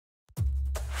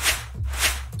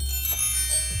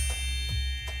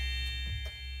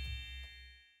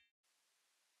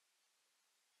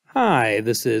Hi,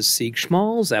 this is Sieg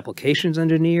Schmalz, Applications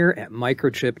Engineer at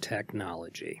Microchip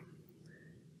Technology.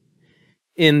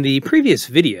 In the previous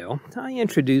video, I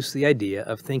introduced the idea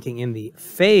of thinking in the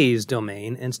phase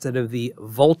domain instead of the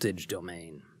voltage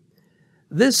domain.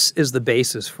 This is the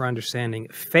basis for understanding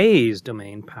phase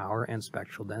domain power and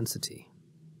spectral density.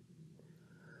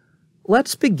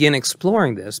 Let's begin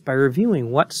exploring this by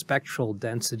reviewing what spectral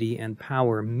density and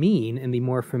power mean in the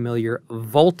more familiar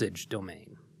voltage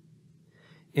domain.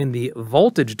 In the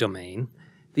voltage domain,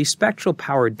 the spectral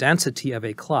power density of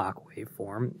a clock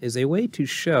waveform is a way to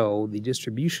show the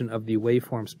distribution of the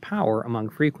waveform's power among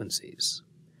frequencies.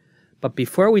 But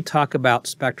before we talk about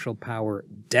spectral power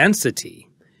density,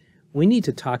 we need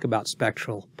to talk about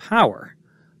spectral power,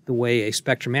 the way a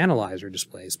spectrum analyzer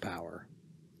displays power.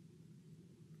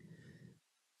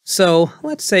 So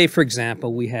let's say, for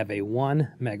example, we have a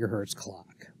 1 megahertz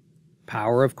clock.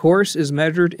 Power, of course, is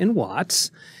measured in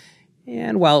watts,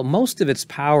 and while most of its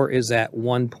power is at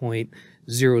 1.000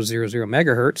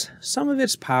 megahertz, some of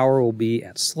its power will be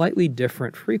at slightly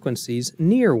different frequencies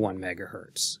near 1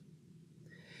 megahertz.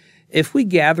 If we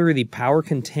gather the power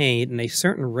contained in a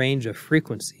certain range of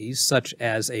frequencies, such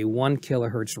as a 1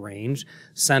 kilohertz range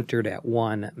centered at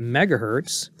 1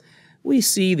 megahertz, we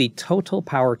see the total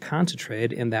power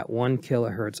concentrated in that 1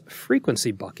 kilohertz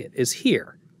frequency bucket is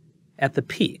here, at the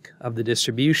peak of the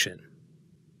distribution.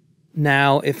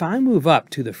 Now, if I move up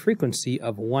to the frequency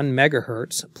of 1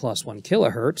 megahertz plus 1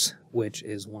 kilohertz, which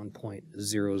is 1.001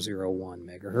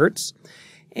 megahertz,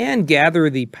 and gather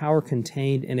the power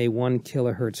contained in a 1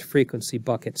 kilohertz frequency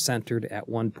bucket centered at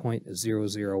 1.001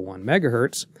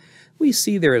 megahertz, we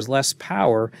see there is less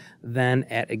power than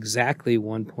at exactly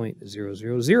 1.000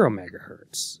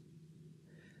 megahertz.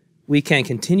 We can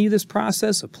continue this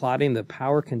process of plotting the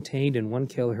power contained in 1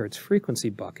 kilohertz frequency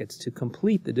buckets to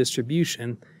complete the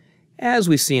distribution as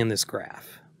we see in this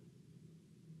graph.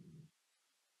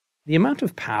 The amount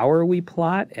of power we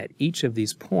plot at each of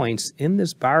these points in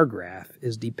this bar graph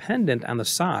is dependent on the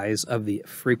size of the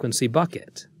frequency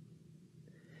bucket.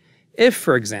 If,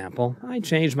 for example, I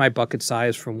change my bucket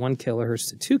size from 1 kilohertz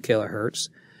to 2 kilohertz,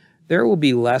 there will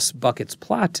be less buckets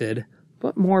plotted,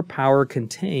 but more power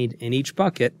contained in each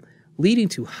bucket, leading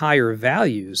to higher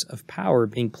values of power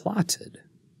being plotted.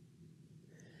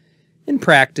 In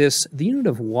practice, the unit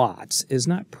of watts is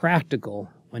not practical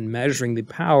when measuring the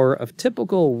power of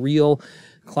typical real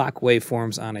clock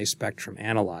waveforms on a spectrum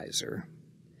analyzer.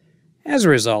 As a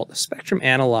result, spectrum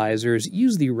analyzers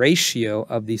use the ratio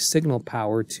of the signal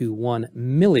power to 1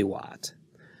 milliwatt.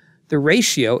 The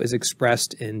ratio is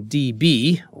expressed in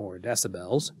dB, or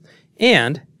decibels,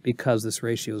 and because this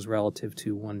ratio is relative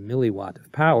to 1 milliwatt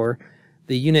of power,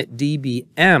 the unit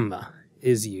dBm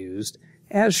is used,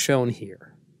 as shown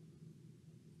here.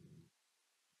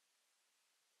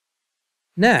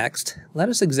 Next, let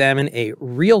us examine a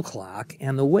real clock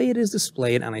and the way it is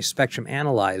displayed on a spectrum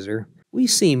analyzer. We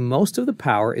see most of the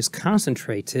power is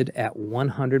concentrated at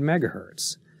 100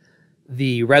 megahertz.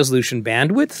 The resolution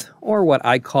bandwidth, or what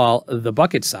I call the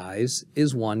bucket size,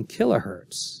 is 1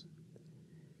 kilohertz.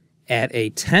 At a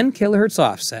 10 kilohertz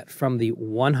offset from the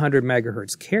 100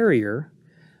 megahertz carrier,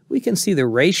 we can see the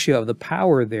ratio of the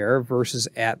power there versus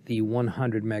at the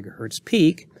 100 megahertz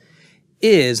peak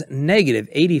is negative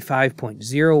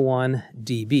 85.01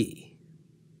 dB.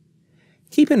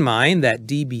 Keep in mind that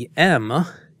dBm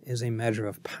is a measure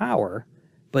of power,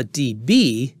 but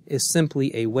dB is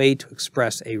simply a way to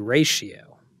express a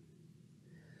ratio.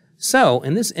 So,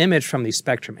 in this image from the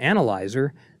spectrum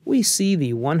analyzer, we see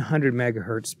the 100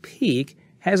 megahertz peak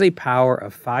has a power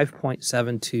of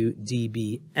 5.72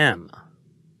 dBm.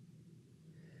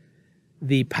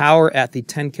 The power at the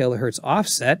 10 kilohertz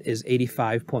offset is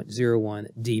 85.01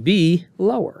 dB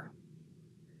lower.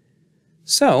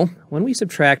 So, when we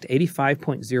subtract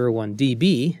 85.01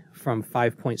 dB from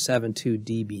 5.72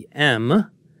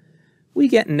 dBm, we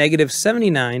get negative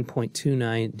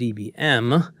 79.29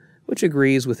 dBm, which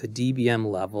agrees with the dBm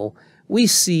level we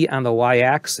see on the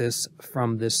y-axis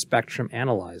from this spectrum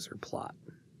analyzer plot.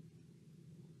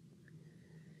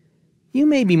 You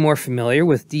may be more familiar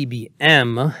with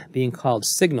dBm being called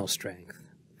signal strength.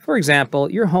 For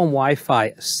example, your home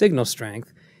Wi-Fi signal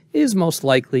strength is most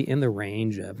likely in the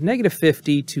range of negative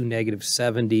 50 to negative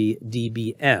 70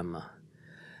 dBm.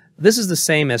 This is the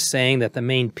same as saying that the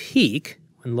main peak,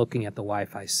 when looking at the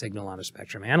Wi-Fi signal on a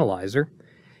spectrum analyzer,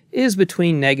 is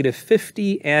between negative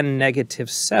 50 and negative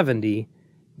 70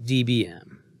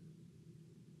 dBm.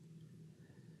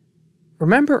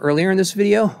 Remember earlier in this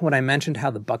video when I mentioned how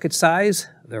the bucket size,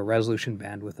 the resolution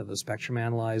bandwidth of the spectrum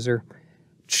analyzer,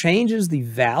 changes the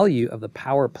value of the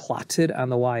power plotted on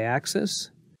the y-axis?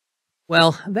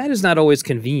 Well, that is not always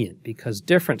convenient because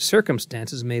different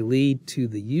circumstances may lead to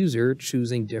the user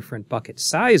choosing different bucket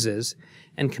sizes,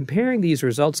 and comparing these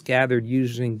results gathered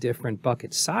using different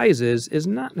bucket sizes is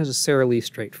not necessarily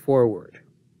straightforward.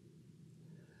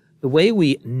 The way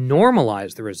we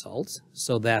normalize the results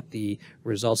so that the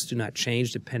results do not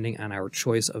change depending on our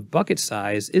choice of bucket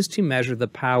size is to measure the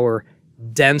power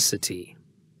density.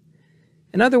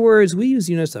 In other words, we use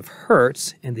units of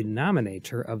hertz in the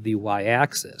denominator of the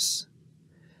y-axis.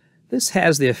 This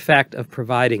has the effect of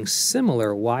providing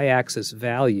similar y-axis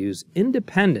values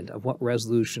independent of what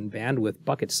resolution bandwidth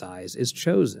bucket size is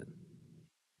chosen.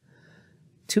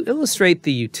 To illustrate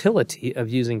the utility of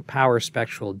using power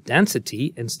spectral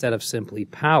density instead of simply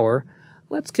power,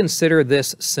 let's consider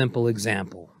this simple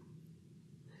example.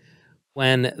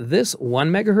 When this 1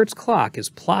 megahertz clock is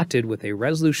plotted with a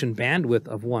resolution bandwidth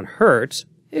of 1 hertz,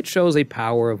 it shows a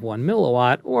power of 1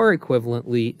 milliwatt, or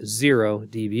equivalently 0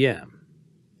 dBm.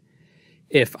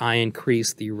 If I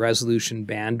increase the resolution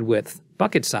bandwidth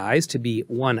bucket size to be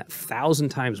 1,000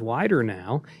 times wider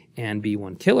now and be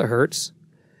 1 kilohertz,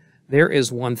 there is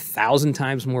 1,000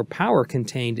 times more power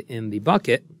contained in the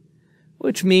bucket,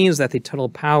 which means that the total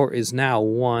power is now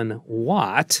 1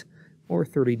 watt, or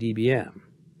 30 dBm.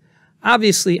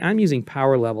 Obviously, I'm using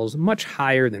power levels much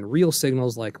higher than real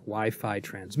signals like Wi-Fi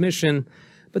transmission,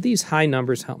 but these high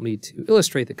numbers help me to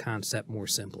illustrate the concept more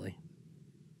simply.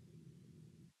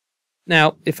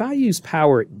 Now, if I use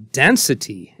power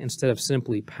density instead of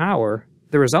simply power,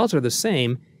 the results are the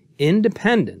same,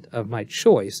 independent of my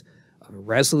choice of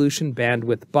resolution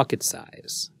bandwidth bucket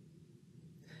size.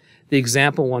 The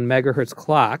example 1 megahertz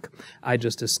clock I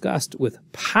just discussed with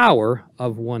power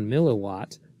of 1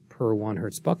 milliwatt per 1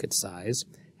 hertz bucket size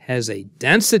has a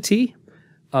density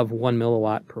of 1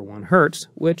 milliwatt per 1 hertz,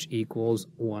 which equals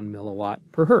 1 milliwatt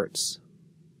per hertz.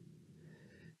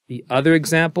 The other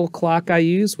example clock I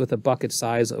used with a bucket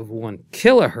size of 1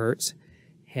 kilohertz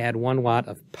had 1 watt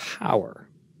of power.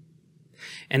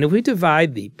 And if we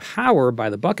divide the power by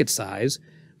the bucket size,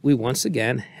 we once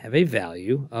again have a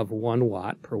value of 1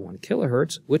 watt per 1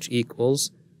 kilohertz, which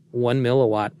equals 1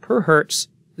 milliwatt per hertz,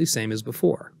 the same as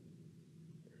before.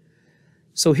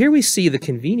 So here we see the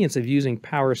convenience of using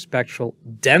power spectral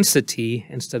density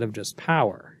instead of just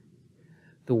power.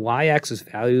 The y-axis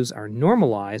values are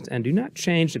normalized and do not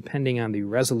change depending on the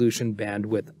resolution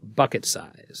bandwidth bucket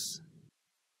size.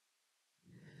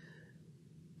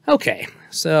 Okay,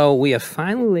 so we have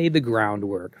finally laid the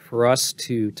groundwork for us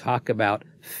to talk about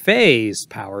phase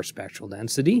power spectral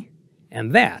density,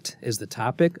 and that is the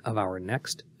topic of our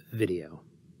next video.